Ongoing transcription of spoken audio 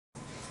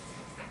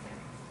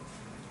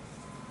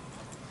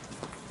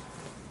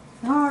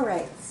All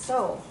right,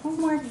 so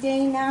homework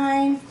day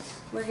 9,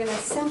 we're going to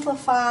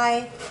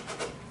simplify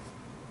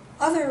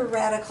other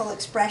radical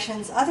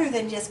expressions other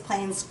than just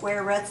plain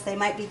square roots. They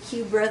might be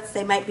cube roots,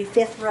 they might be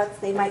fifth roots,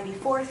 they might be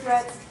fourth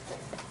roots.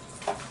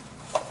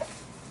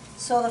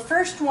 So the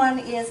first one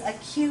is a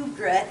cubed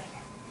root.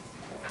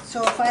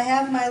 So if I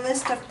have my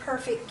list of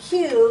perfect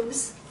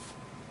cubes,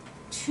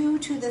 2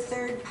 to the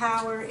third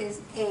power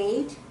is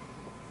 8,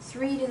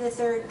 3 to the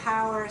third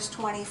power is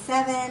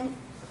 27,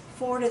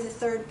 4 to the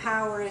third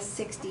power is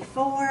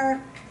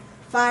 64,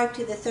 5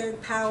 to the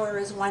third power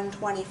is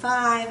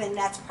 125, and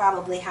that's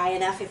probably high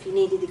enough. If you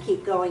needed to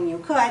keep going, you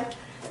could.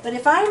 But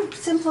if I'm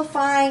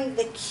simplifying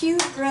the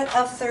cube root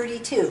of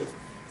 32,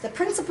 the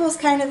principle is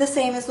kind of the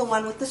same as the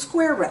one with the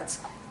square roots.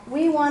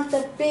 We want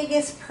the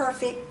biggest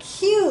perfect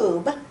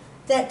cube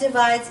that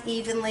divides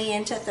evenly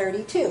into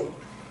 32.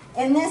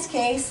 In this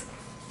case,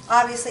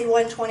 obviously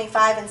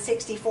 125 and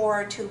 64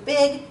 are too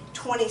big.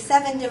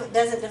 27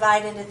 doesn't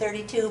divide into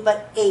 32,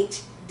 but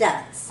 8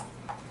 does.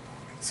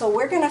 So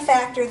we're going to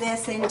factor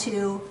this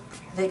into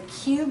the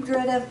cubed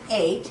root of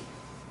 8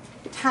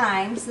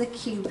 times the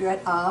cubed root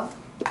of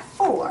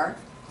 4,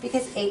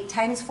 because 8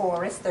 times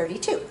 4 is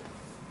 32.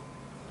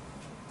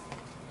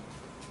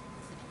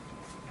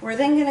 We're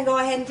then going to go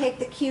ahead and take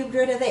the cubed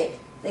root of 8.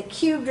 The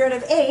cubed root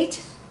of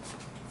 8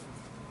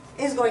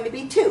 is going to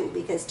be 2,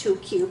 because 2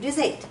 cubed is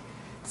 8.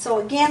 So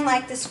again,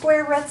 like the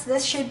square roots,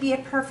 this should be a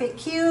perfect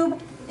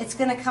cube. It's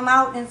going to come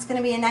out and it's going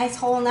to be a nice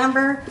whole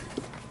number,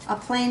 a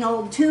plain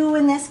old 2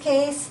 in this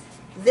case.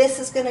 This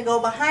is going to go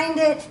behind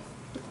it,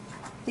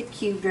 the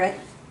cubed root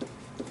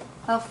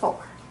of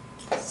 4.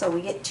 So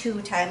we get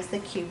 2 times the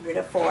cubed root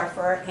of 4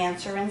 for our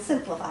answer in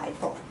simplified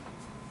form.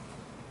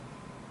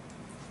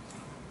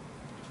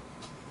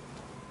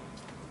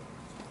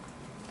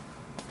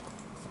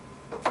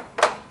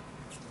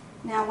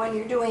 Now when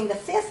you're doing the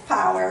fifth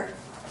power,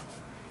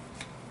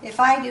 if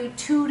I do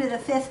 2 to the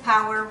fifth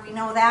power, we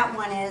know that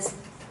one is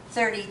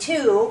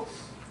 32.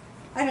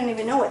 I don't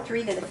even know what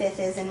 3 to the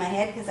fifth is in my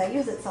head because I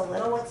use it so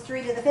little. What's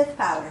 3 to the fifth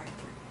power?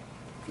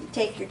 If you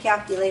take your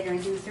calculator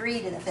and do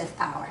 3 to the fifth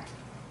power.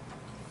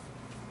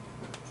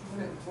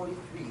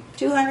 243.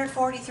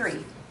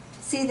 243.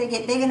 See, they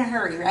get big in a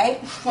hurry, right?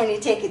 When you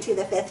take it to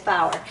the fifth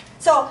power.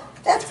 So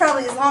that's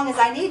probably as long as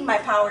I need my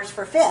powers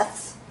for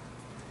fifths.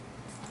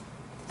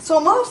 So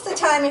most of the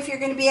time, if you're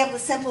going to be able to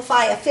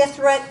simplify a fifth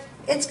root,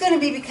 it's going to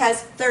be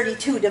because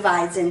 32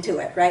 divides into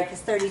it, right?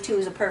 Because 32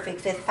 is a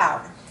perfect fifth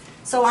power.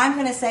 So I'm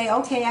going to say,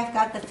 okay, I've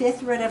got the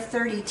fifth root of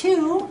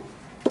 32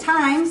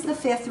 times the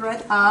fifth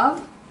root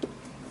of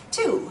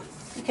 2,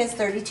 because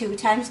 32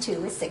 times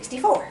 2 is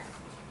 64.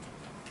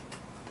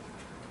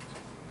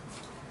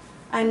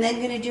 I'm then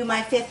going to do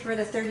my fifth root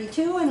of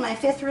 32, and my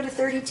fifth root of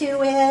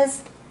 32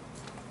 is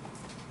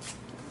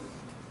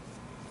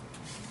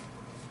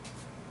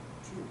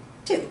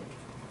 2.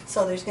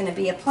 So there's going to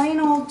be a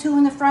plain old 2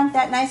 in the front,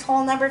 that nice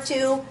whole number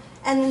 2,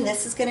 and then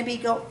this is going to be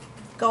go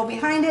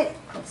behind it,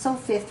 so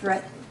fifth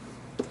root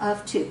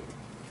of 2.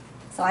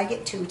 So I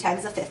get 2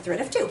 times the fifth root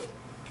of 2.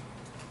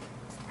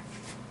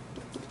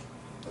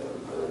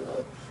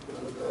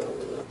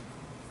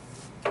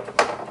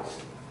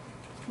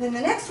 Then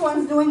the next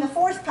one's doing the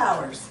fourth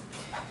powers.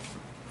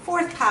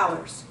 Fourth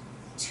powers.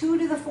 2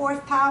 to the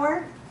fourth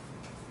power.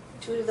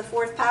 2 to the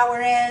fourth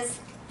power is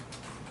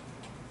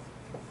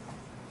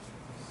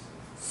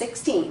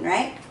 16,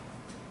 right?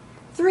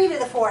 3 to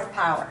the fourth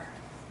power.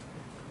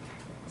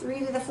 3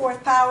 to the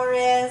fourth power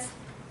is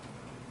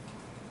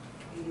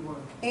 81.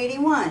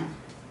 81.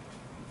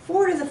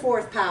 4 to the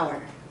fourth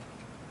power.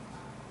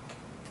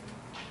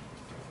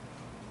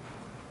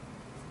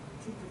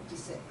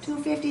 256.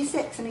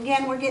 256. And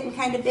again, we're getting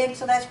kind of big,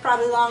 so that's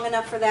probably long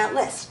enough for that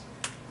list.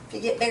 If you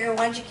get bigger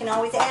ones, you can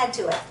always add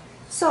to it.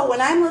 So when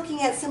I'm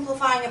looking at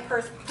simplifying a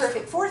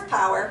perfect fourth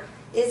power,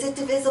 is it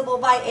divisible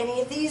by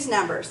any of these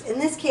numbers? In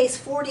this case,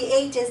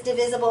 48 is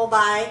divisible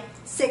by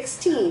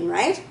 16,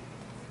 right?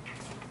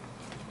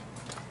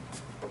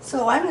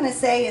 So I'm going to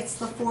say it's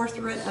the fourth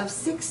root of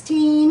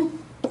 16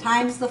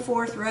 times the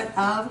fourth root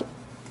of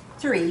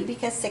 3,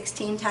 because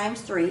 16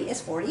 times 3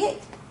 is 48.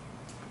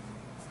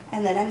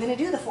 And then I'm going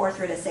to do the fourth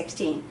root of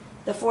 16.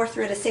 The fourth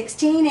root of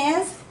 16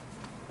 is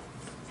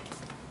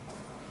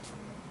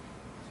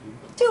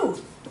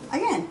 2,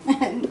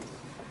 again.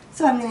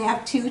 So I'm going to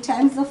have 2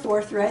 times the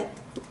fourth root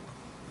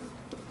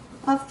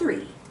of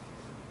 3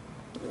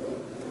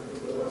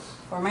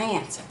 for my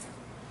answer.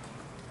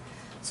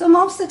 So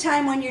most of the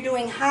time when you're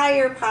doing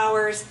higher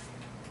powers,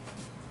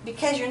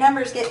 because your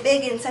numbers get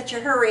big in such a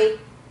hurry,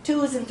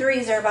 2s and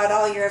 3s are about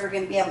all you're ever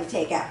going to be able to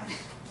take out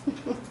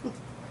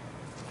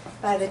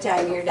by the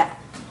time you're done.